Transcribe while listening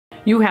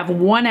You have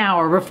 1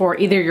 hour before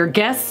either your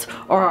guests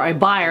or a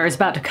buyer is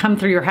about to come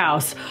through your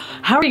house.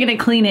 How are you gonna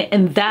clean it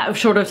in that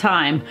short of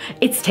time?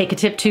 It's Take a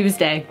Tip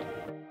Tuesday.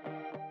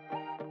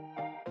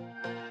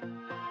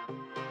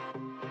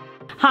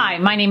 Hi,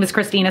 my name is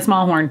Kristina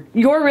Smallhorn,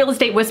 your real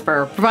estate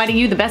whisperer, providing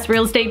you the best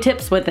real estate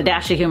tips with a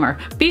dash of humor.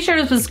 Be sure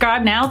to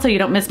subscribe now so you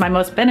don't miss my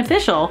most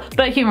beneficial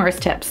but humorous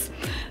tips.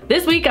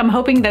 This week, I'm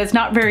hoping that it's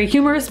not very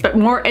humorous, but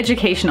more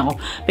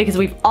educational, because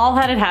we've all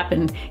had it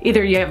happen.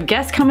 Either you have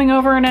guests coming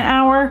over in an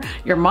hour,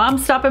 your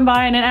mom's stopping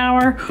by in an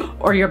hour,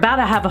 or you're about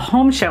to have a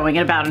home showing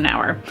in about an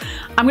hour.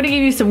 I'm gonna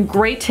give you some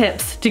great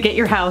tips to get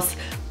your house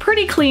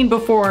pretty clean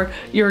before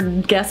your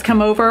guests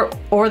come over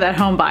or that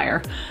home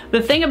buyer. The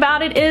thing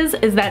about it is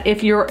that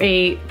if you're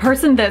a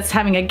person that's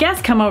having a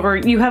guest come over,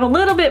 you have a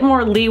little bit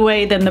more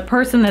leeway than the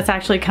person that's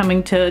actually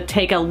coming to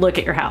take a look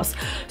at your house.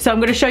 So I'm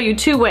gonna show you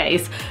two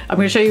ways. I'm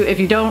gonna show you if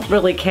you don't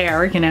really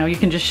care, you know, you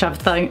can just shove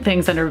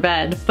things under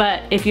bed.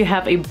 But if you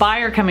have a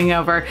buyer coming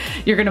over,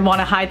 you're gonna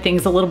wanna hide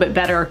things a little bit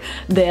better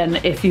than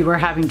if you were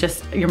having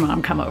just your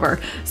mom come over.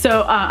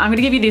 So I'm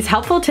gonna give you these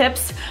helpful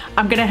tips.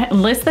 I'm gonna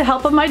enlist the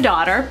help of my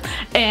daughter,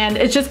 and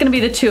it's just gonna be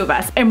the two of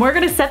us. And we're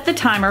gonna set the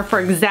timer for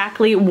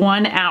exactly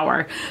 1 hour.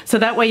 So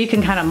that way you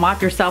can kind of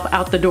mop yourself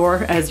out the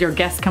door as your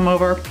guests come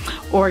over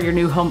or your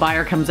new home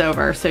buyer comes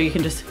over. So you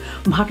can just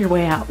mop your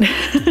way out.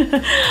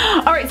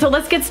 All right, so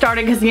let's get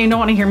started because you don't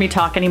wanna hear me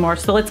talk anymore,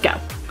 so let's go.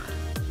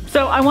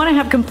 So I wanna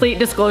have complete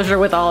disclosure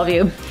with all of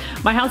you.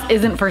 My house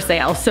isn't for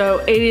sale, so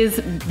it is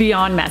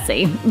beyond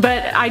messy.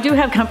 But I do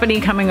have company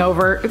coming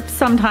over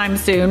sometime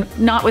soon,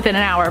 not within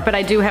an hour, but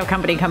I do have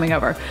company coming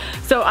over.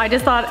 So I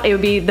just thought it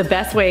would be the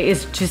best way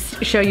is to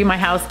show you my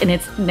house in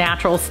its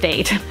natural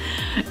state.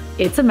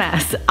 It's a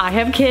mess. I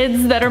have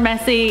kids that are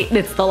messy.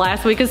 It's the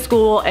last week of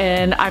school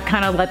and I've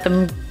kind of let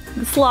them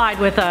slide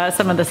with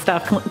some of the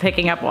stuff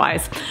picking up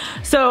wise.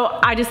 So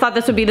I just thought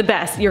this would be the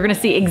best. You're gonna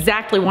see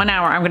exactly 1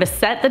 hour. I'm gonna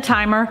set the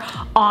timer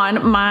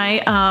on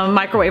my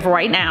microwave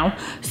right now,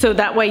 so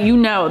that way you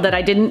know that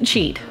I didn't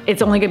cheat.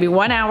 It's only gonna be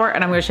 1 hour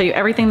and I'm gonna show you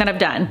everything that I've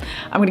done.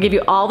 I'm gonna give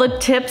you all the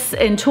tips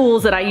and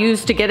tools that I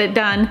use to get it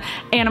done,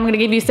 and I'm gonna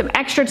give you some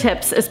extra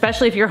tips,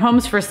 especially if your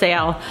home's for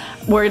sale,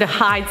 where to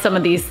hide some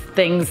of these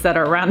things that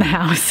are around the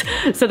house,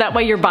 so that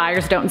way your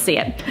buyers don't see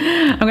it.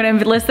 I'm gonna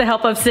enlist the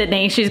help of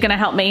Sydney. She's gonna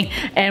help me,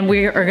 and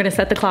we are gonna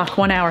set the clock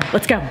 1 hour.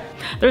 Let's go.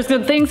 There's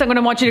the things I'm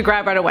gonna want you to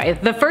grab right away.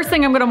 The first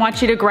thing I'm gonna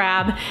want you to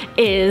grab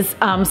is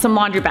some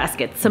laundry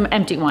baskets, some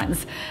empty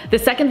ones. The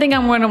second thing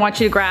I'm gonna want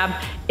you to grab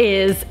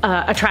is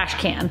a trash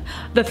can.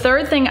 The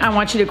third thing I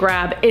want you to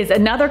grab is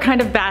another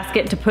kind of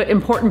basket to put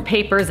important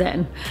papers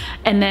in.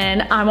 And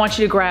then I want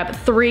you to grab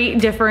 3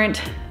 different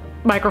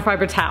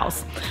microfiber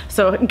towels.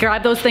 So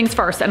grab those things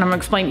first and I'm gonna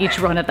explain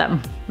each one of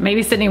them.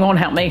 Maybe Sydney won't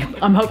help me.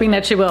 I'm hoping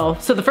that she will.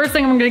 So the first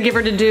thing I'm gonna give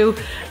her to do,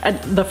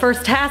 the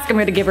first task I'm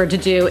gonna give her to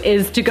do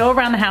is to go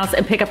around the house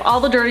and pick up all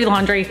the dirty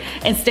laundry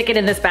and stick it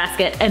in this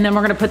basket, and then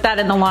we're gonna put that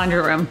in the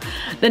laundry room.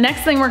 The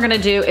next thing we're gonna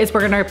do is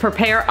we're gonna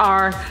prepare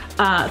our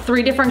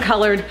 3 different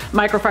colored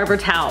microfiber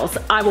towels.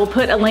 I will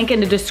put a link in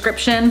the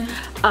description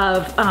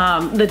of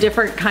the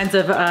different kinds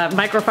of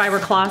microfiber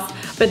cloths,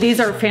 but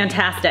these are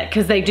fantastic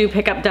because they do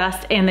pick up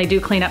dust and they do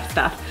clean up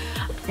stuff.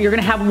 You're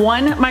gonna have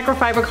one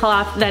microfiber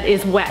cloth that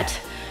is wet.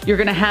 You're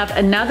gonna have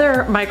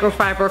another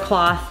microfiber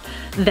cloth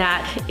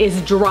that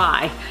is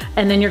dry.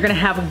 And then you're gonna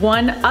have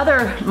one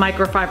other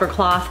microfiber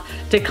cloth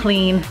to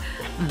clean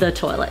the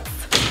toilets.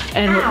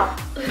 And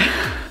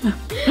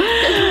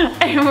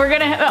and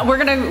we're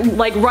gonna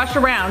like rush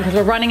around because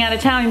we're running out of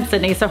time,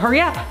 Sydney, so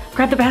hurry up,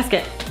 grab the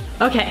basket.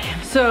 Okay,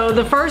 so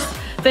the first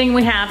thing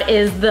we have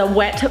is the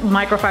wet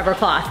microfiber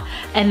cloth,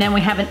 and then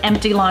we have an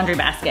empty laundry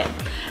basket.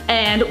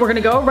 And we're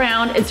gonna go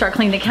around and start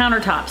cleaning the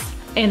countertops.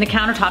 And the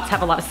countertops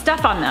have a lot of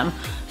stuff on them.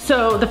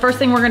 So the first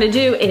thing we're gonna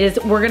do is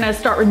we're gonna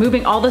start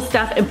removing all the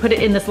stuff and put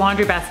it in this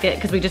laundry basket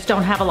because we just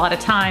don't have a lot of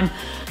time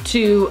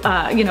to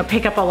you know,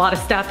 pick up a lot of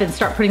stuff and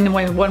start putting them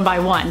away one by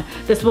one.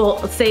 This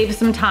will save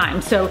some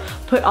time. So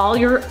put all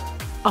your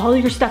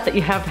stuff that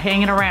you have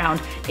hanging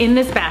around in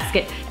this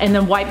basket and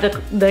then wipe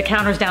the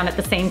counters down at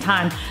the same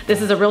time.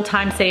 This is a real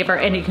time saver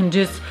and you can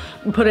just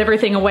put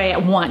everything away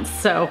at once.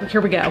 So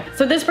here we go.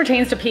 So this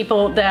pertains to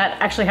people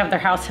that actually have their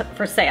house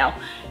for sale.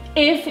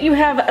 If you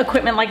have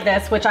equipment like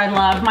this, which I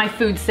love, my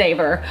food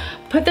saver,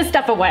 put this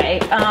stuff away.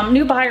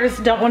 New buyers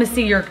don't want to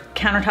see your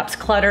countertops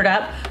cluttered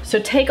up, so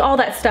take all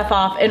that stuff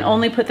off and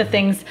only put the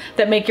things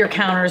that make your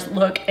counters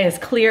look as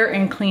clear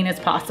and clean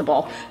as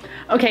possible.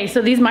 Okay,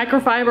 so these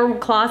microfiber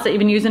cloths that you've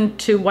been using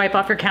to wipe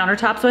off your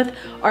countertops with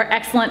are an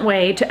excellent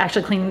way to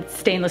actually clean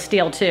stainless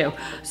steel too.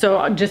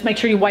 So just make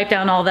sure you wipe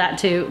down all that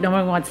too. No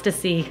one wants to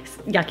see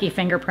yucky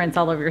fingerprints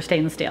all over your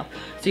stainless steel.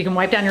 So you can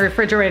wipe down your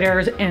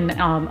refrigerators and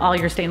all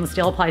your stainless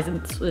steel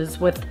appliances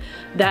with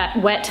that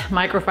wet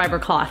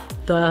microfiber cloth,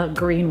 the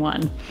green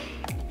one.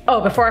 Oh,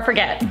 before I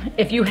forget,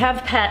 if you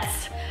have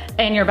pets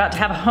and you're about to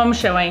have a home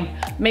showing,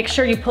 make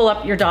sure you pull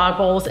up your dog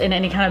bowls and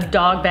any kind of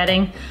dog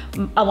bedding.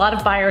 A lot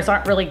of buyers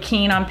aren't really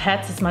keen on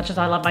pets as much as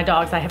I love my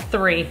dogs. I have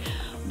 3.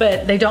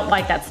 but they don't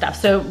like that stuff.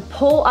 So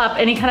pull up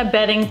any kind of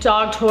bedding,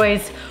 dog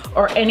toys,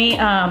 or any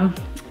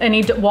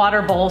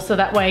water bowls, so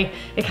that way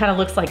it kind of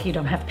looks like you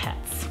don't have pets.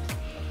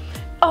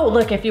 Oh,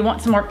 look, if you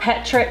want some more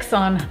pet tricks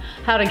on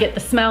how to get the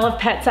smell of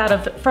pets out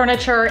of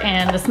furniture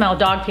and the smell of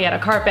dog pee out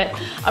of carpet,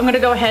 I'm gonna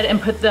go ahead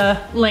and put the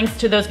links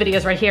to those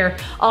videos right here.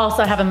 I'll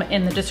also have them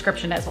in the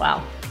description as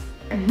well.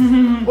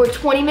 We're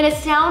 20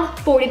 minutes down,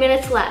 40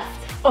 minutes left.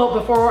 Oh,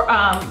 before,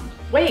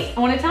 wait, I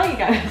wanna tell you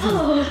guys.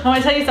 I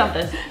wanna tell you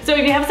something. So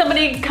if you have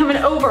somebody coming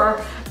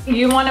over,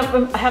 you wanna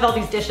have all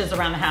these dishes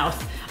around the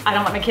house. I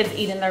don't let my kids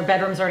eat in their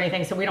bedrooms or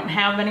anything, so we don't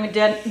have any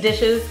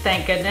dishes,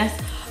 thank goodness.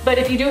 But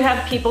if you do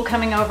have people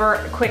coming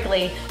over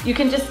quickly, you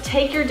can just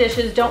take your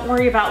dishes, don't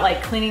worry about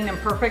like cleaning them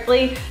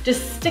perfectly,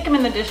 just stick them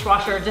in the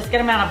dishwasher, just get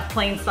them out of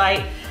plain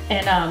sight,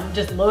 and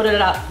just load it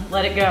up,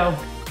 let it go.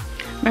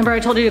 Remember I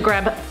told you to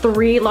grab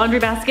 3 laundry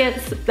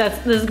baskets?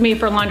 This is gonna be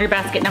for laundry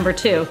basket number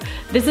 2.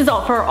 This is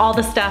all for all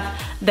the stuff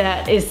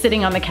that is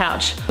sitting on the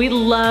couch. We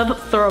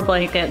love throw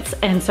blankets,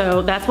 and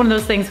so that's one of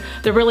those things,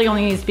 there really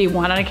only needs to be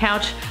 1 on a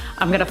couch.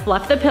 I'm gonna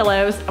fluff the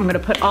pillows, I'm gonna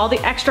put all the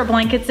extra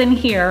blankets in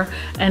here,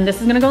 and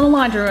this is gonna go in the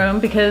laundry room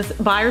because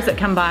buyers that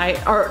come by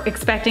are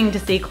expecting to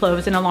see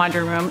clothes in a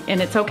laundry room, and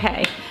it's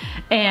okay.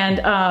 And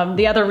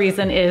the other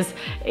reason is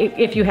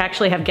if you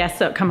actually have guests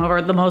that come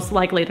over, the most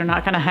likely they're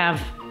not gonna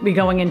be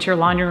going into your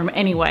laundry room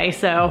anyway,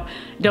 so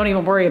don't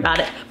even worry about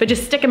it. But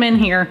just stick them in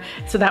here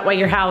so that way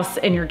your house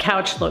and your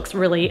couch looks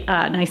really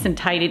nice and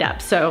tidied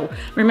up. So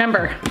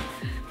remember,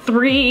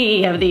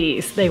 3 of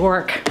these, they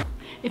work.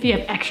 If you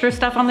have extra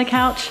stuff on the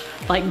couch,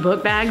 like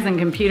book bags and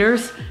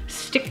computers,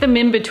 stick them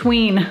in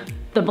between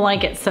the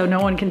blankets so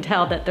no one can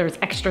tell that there's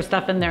extra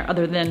stuff in there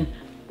other than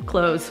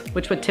clothes,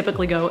 which would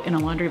typically go in a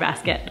laundry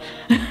basket.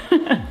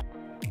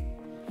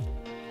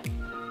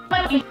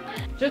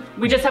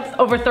 We just have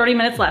over 30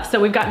 minutes left. So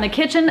we've gotten the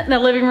kitchen, the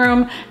living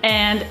room,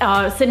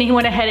 and Sydney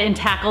went ahead and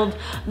tackled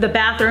the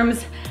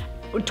bathrooms,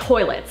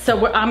 toilets.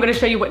 So I'm gonna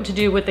show you what to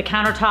do with the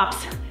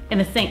countertops and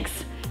the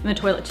sinks and the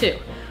toilet too.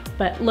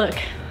 But look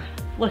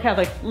how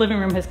the living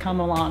room has come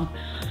along.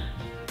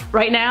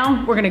 Right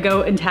now, we're gonna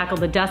go and tackle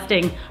the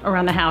dusting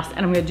around the house,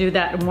 and I'm gonna do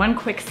that in one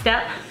quick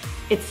step.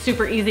 It's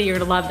super easy, you're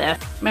gonna love this.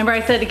 Remember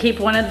I said to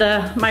keep one of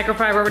the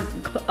microfiber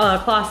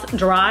cloths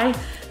dry?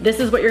 This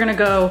is what you're gonna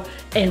go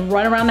and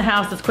run around the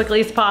house as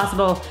quickly as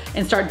possible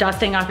and start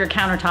dusting off your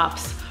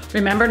countertops.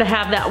 Remember to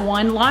have that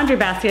 1 laundry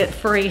basket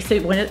free, so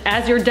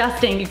as you're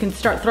dusting, you can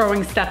start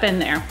throwing stuff in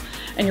there.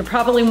 And you're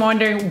probably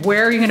wondering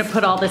where you're gonna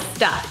put all this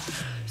stuff.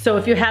 So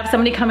if you have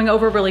somebody coming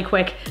over really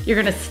quick, you're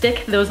gonna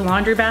stick those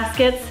laundry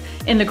baskets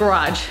in the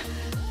garage.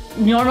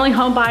 Normally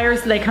home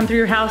buyers, they come through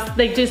your house,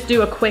 they just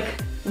do a quick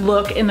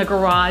look in the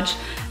garage,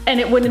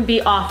 and it wouldn't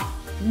be off,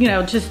 you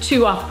know, just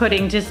too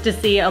off-putting just to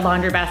see a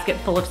laundry basket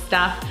full of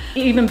stuff.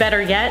 Even better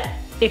yet,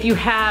 if you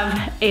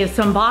have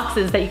some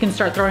boxes that you can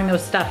start throwing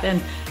those stuff in,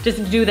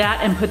 just do that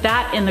and put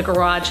that in the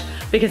garage,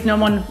 because no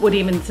one would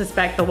even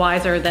suspect the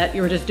wiser that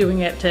you were just doing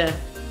it to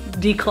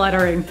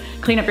declutter and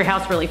clean up your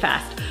house really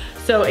fast.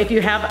 So if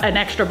you have an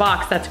extra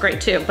box, that's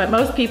great too. But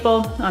most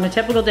people on a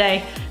typical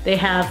day, they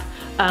have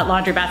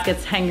laundry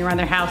baskets hanging around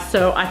their house,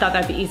 so I thought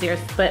that'd be easier.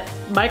 But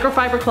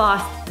microfiber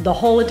cloth, the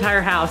whole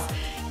entire house.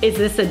 Is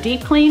this a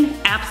deep clean?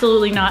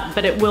 Absolutely not,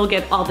 but it will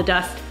get all the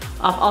dust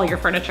off all your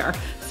furniture.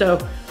 So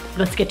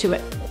let's get to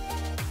it.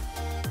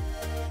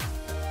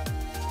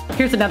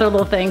 Here's another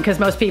little thing, because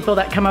most people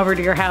that come over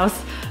to your house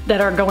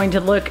that are going to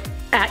look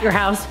at your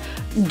house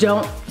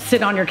don't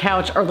sit on your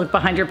couch or look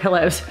behind your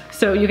pillows.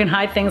 So you can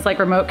hide things like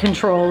remote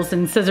controls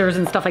and scissors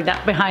and stuff like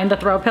that behind the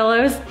throw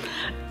pillows.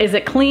 Is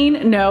it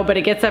clean? No, but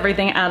it gets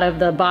everything out of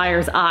the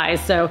buyer's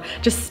eyes. So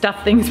just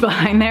stuff things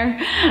behind there.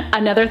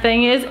 Another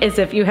thing is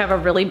if you have a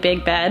really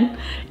big bed,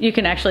 you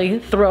can actually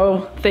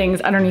throw things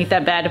underneath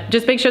that bed.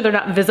 Just make sure they're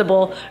not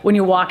visible when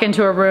you walk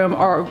into a room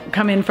or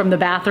come in from the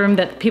bathroom,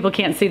 that people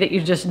can't see that you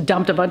just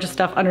dumped a bunch of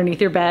stuff underneath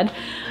your bed.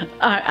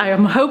 I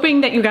am hoping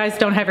that you guys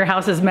don't have your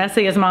house as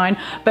messy as mine,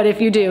 but if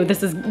you do,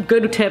 this is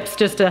good tips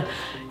just to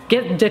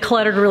get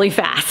decluttered really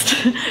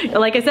fast.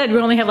 Like I said, we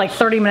only have like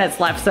 30 minutes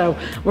left, so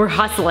we're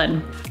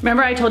hustling.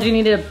 Remember I told you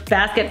needed a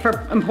basket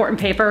for important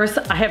papers?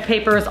 I have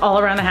papers all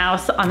around the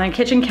house, on the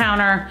kitchen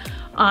counter,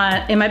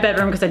 in my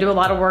bedroom, because I do a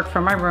lot of work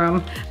from my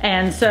room.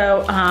 And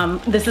so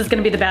this is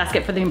gonna be the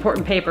basket for the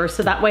important papers,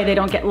 so that way they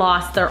don't get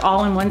lost. They're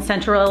all in one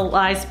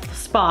centralized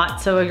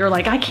spot. So you're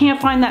like, I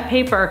can't find that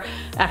paper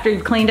after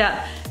you've cleaned up.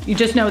 You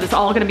just know it's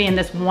all gonna be in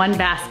this one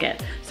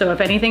basket. So if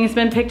anything's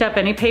been picked up,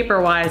 any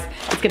paper-wise,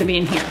 it's gonna be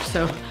in here.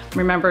 So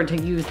remember to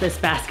use this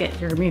basket.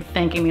 You're gonna be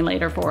thanking me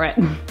later for it.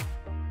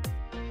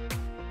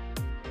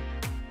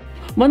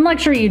 One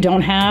luxury you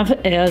don't have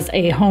as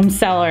a home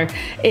seller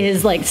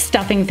is like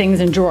stuffing things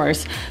in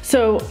drawers.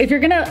 So if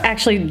you're gonna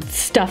actually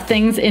stuff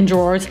things in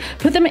drawers,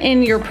 put them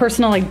in your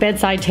personal like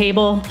bedside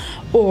table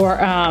or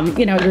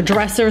you know, your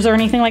dressers or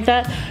anything like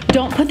that.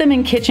 Don't put them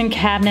in kitchen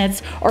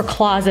cabinets or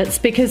closets,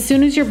 because as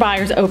soon as your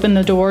buyers open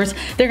the doors,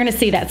 they're gonna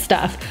see that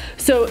stuff.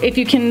 So if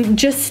you can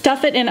just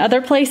stuff it in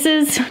other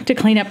places to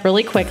clean up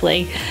really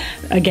quickly,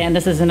 again,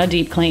 this isn't a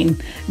deep clean,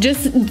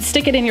 just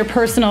stick it in your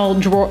personal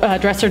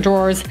dresser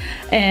drawers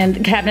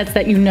and cabinets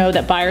that you know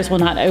that buyers will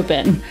not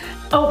open.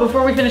 Oh,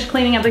 before we finish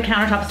cleaning up the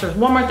countertops, there's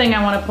one more thing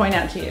I want to point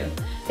out to you.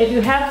 If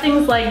you have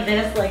things like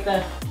this, like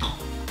the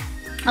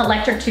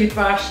electric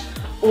toothbrush,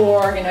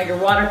 or you know, your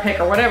water pick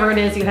or whatever it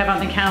is you have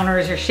on the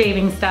counters, your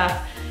shaving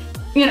stuff,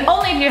 you know,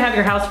 only if you have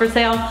your house for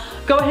sale,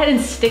 go ahead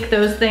and stick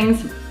those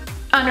things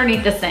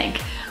underneath the sink.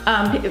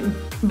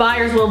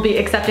 Buyers will be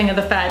accepting of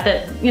the fact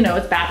that, you know,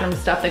 it's bathroom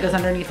stuff that goes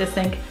underneath the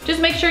sink.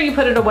 Just make sure you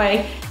put it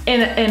away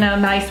in a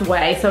nice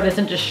way so it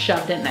isn't just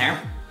shoved in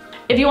there.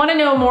 If you want to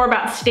know more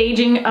about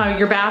staging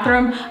your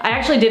bathroom, I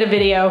actually did a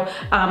video.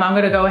 I'm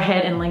going to go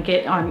ahead and link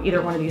it on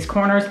either one of these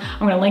corners. I'm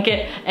going to link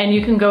it and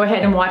you can go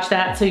ahead and watch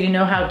that so you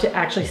know how to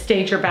actually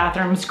stage your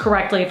bathrooms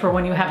correctly for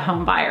when you have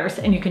home buyers,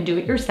 and you can do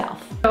it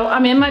yourself. So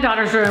I'm in my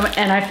daughter's room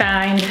and I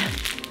find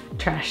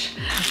trash.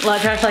 A lot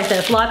of trash like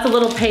this, lots of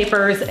little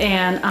papers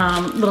and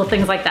little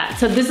things like that.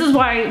 So this is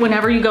why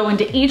whenever you go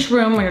into each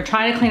room when you're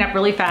trying to clean up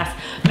really fast,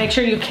 make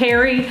sure you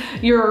carry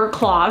your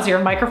cloths, your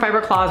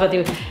microfiber cloths with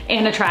you,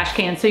 and a trash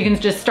can so you can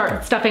just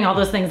start stuffing all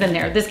those things in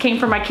there. This came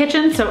from my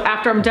kitchen, so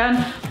after I'm done,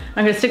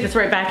 I'm gonna stick this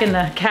right back in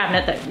the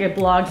cabinet that it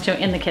belongs to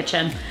in the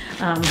kitchen.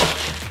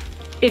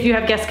 If you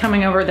have guests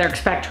coming over, they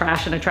expect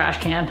trash in a trash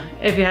can.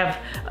 If you have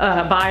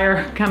a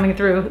buyer coming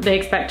through, they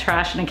expect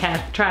trash in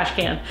a trash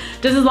can.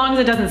 Just as long as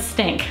it doesn't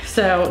stink.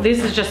 So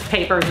this is just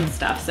papers and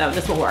stuff, so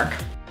this will work.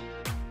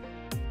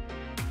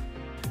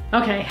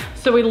 Okay,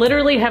 so we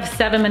literally have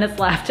 7 minutes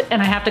left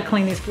and I have to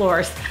clean these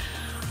floors.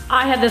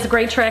 I have this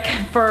great trick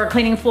for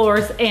cleaning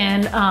floors,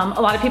 and a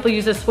lot of people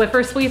use the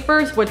Swiffer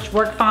sweepers, which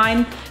work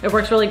fine. It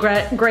works really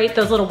great,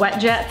 those little wet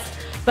jets.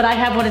 But I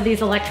have one of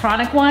these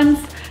electronic ones,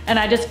 and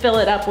I just fill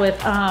it up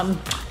with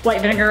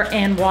white vinegar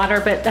and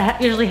water, but that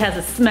usually has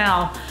a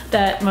smell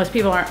that most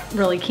people aren't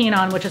really keen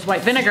on, which is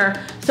white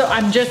vinegar. So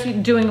I'm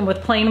just doing it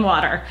with plain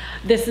water.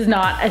 This is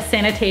not a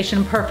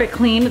sanitation perfect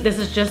clean. This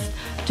is just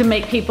to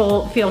make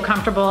people feel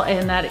comfortable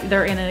and that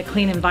they're in a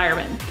clean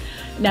environment.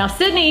 Now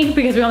Sydney,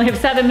 because we only have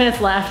 7 minutes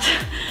left,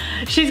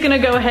 she's gonna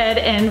go ahead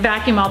and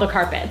vacuum all the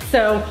carpet.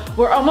 So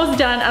we're almost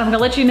done. I'm gonna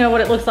let you know what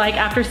it looks like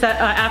after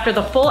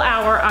the full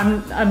hour.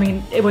 I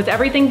mean, it was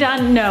everything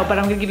done? No, but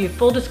I'm gonna give you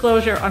full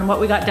disclosure on what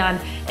we got done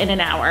in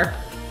an hour.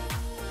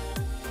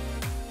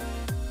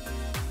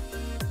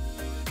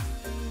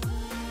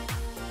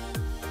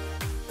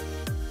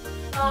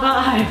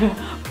 Five,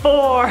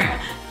 4,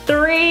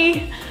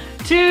 3,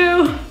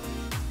 2,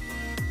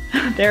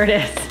 there it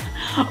is.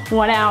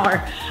 1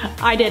 hour.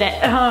 I did it.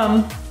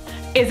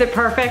 Is it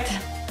perfect?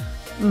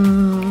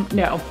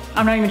 No.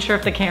 I'm not even sure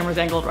if the camera's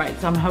angled right,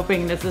 so I'm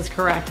hoping this is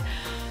correct.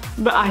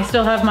 But I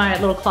still have my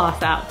little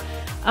cloth out.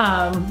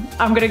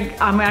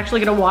 I'm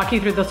actually gonna walk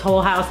you through this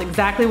whole house,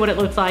 exactly what it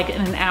looks like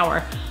in an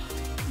hour.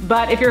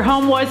 But if your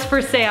home was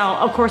for sale,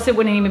 of course it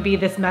wouldn't even be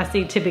this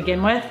messy to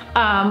begin with.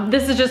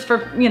 This is just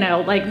for, you know,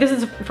 like this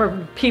is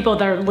for people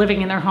that are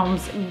living in their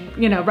homes,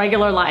 you know,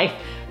 regular life.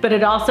 But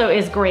it also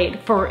is great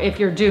for if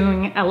you're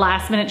doing a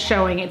last minute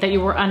showing that you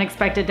were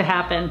unexpected to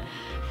happen.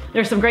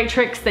 There's some great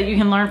tricks that you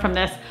can learn from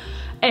this.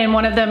 And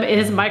one of them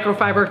is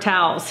microfiber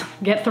towels.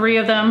 Get 3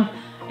 of them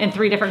in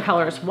 3 different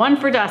colors. One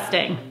for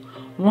dusting,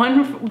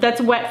 one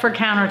that's wet for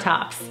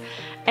countertops,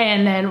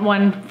 and then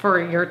one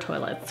for your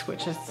toilets,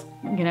 which is,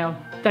 you know,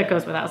 that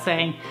goes without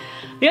saying.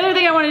 The other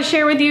thing I wanted to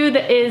share with you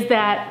is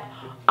that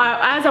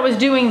as I was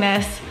doing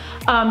this,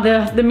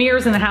 the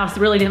mirrors in the house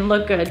really didn't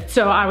look good.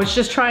 So I was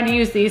just trying to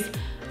use these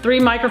 3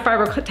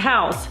 microfiber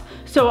towels.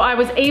 So I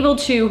was able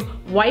to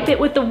wipe it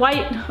with the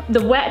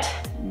wet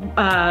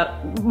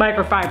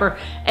microfiber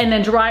and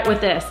then dry it with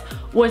this.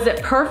 Was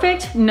it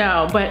perfect?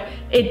 No, but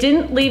it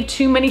didn't leave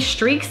too many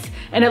streaks,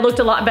 and it looked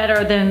a lot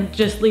better than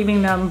just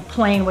leaving them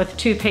plain with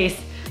toothpaste,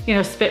 you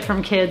know, spit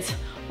from kids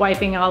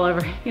wiping all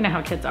over. You know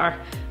how kids are,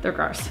 they're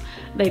gross.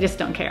 They just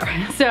don't care.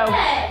 So,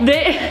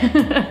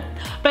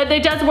 but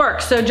it does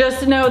work. So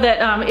just know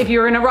that if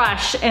you're in a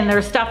rush and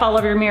there's stuff all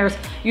over your mirrors,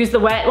 use the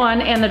wet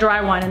one and the dry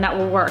one, and that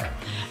will work.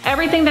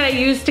 Everything that I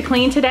used to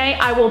clean today,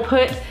 I will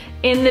put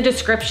in the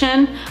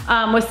description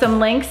with some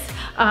links.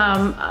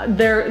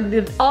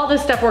 All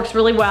this stuff works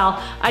really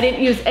well. I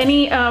didn't use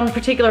any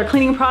particular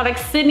cleaning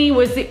products. Sydney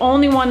was the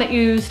only one that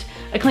used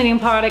a cleaning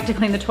product to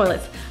clean the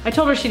toilets. I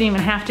told her she didn't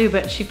even have to,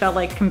 but she felt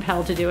like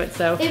compelled to do it,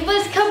 so. It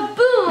was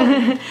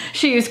Kaboom!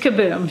 She used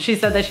Kaboom. She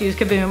said that she used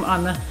Kaboom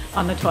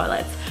on the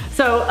toilets.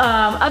 So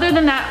other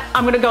than that,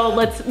 I'm gonna go,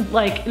 let's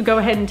go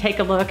ahead and take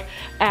a look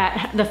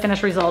at the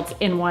finished results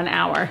in 1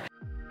 hour.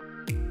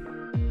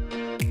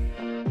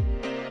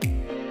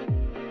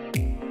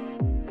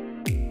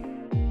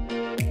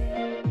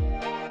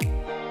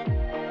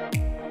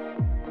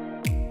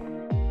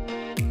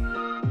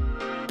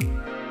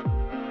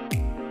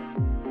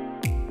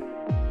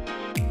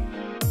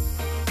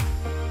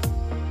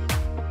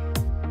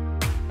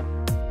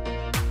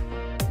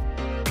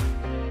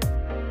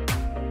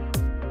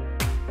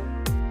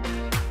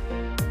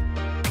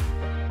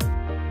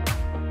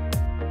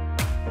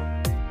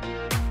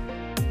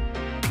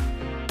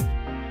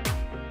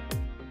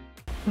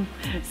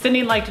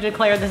 Sydney liked to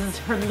declare this is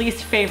her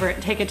least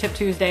favorite Take a Tip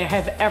Tuesday I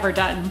have ever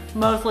done,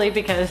 mostly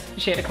because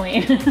she had to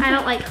clean. I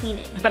don't like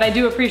cleaning. But I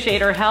do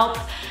appreciate her help.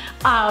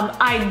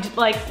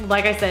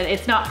 Like I said,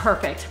 it's not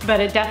perfect, but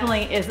it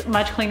definitely is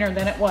much cleaner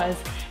than it was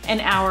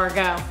an hour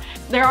ago.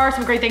 There are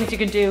some great things you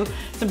can do,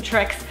 some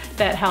tricks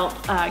that help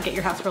get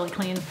your house really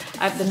clean.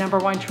 The number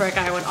one trick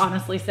I would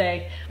honestly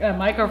say,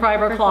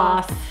 microfiber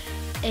cloths.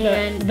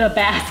 And the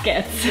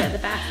baskets. Yeah, the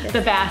baskets.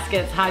 The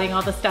baskets, hiding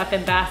all the stuff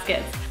in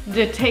baskets.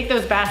 To take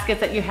those baskets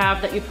that you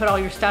have that you put all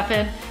your stuff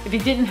in, if you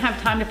didn't have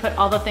time to put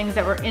all the things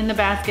that were in the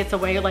baskets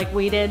away like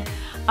we did,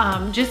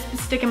 just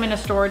stick them in a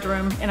storage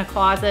room, in a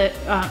closet,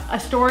 a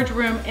storage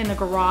room in the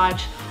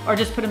garage, or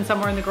just put them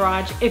somewhere in the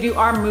garage. If you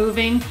are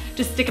moving,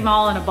 just stick them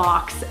all in a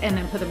box and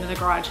then put them in the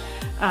garage.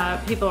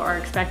 People are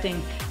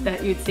expecting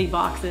that you'd see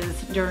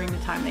boxes during the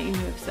time that you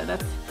move, so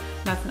that's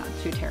not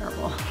too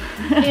terrible.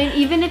 And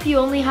even if you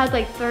only had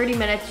like 30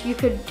 minutes, you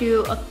could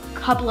do a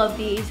couple of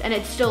these and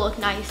it'd still look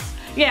nice.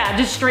 Yeah,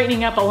 just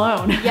straightening up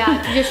alone.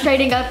 Yeah, just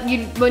straightening up,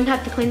 you wouldn't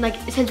have to clean, like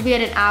since we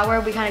had an hour,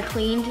 we kind of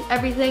cleaned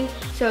everything.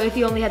 So if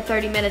you only had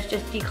 30 minutes,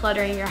 just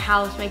decluttering your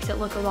house makes it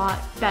look a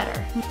lot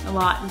better. A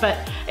lot, but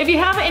if you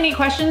have any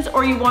questions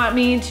or you want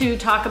me to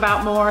talk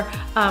about more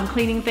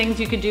cleaning things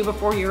you could do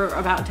before you're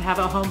about to have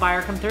a home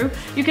buyer come through,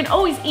 you can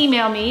always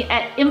email me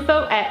at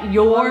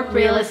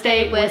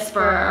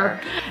info@yourrealestatewhisperer.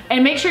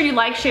 And make sure you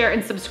like, share,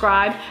 and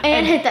subscribe.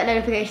 And hit that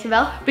notification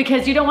bell.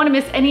 Because you don't want to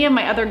miss any of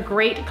my other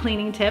great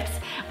cleaning tips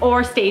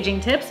or staging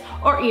tips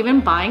or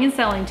even buying and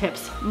selling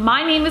tips.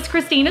 My name is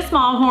Kristina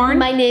Smallhorn.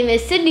 My name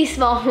is Sydney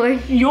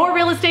Smallhorn. Your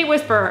real estate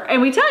whisperer.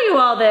 And we tell you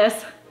all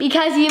this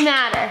because you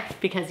matter.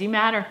 Because you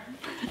matter.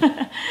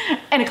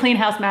 And a clean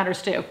house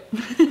matters too.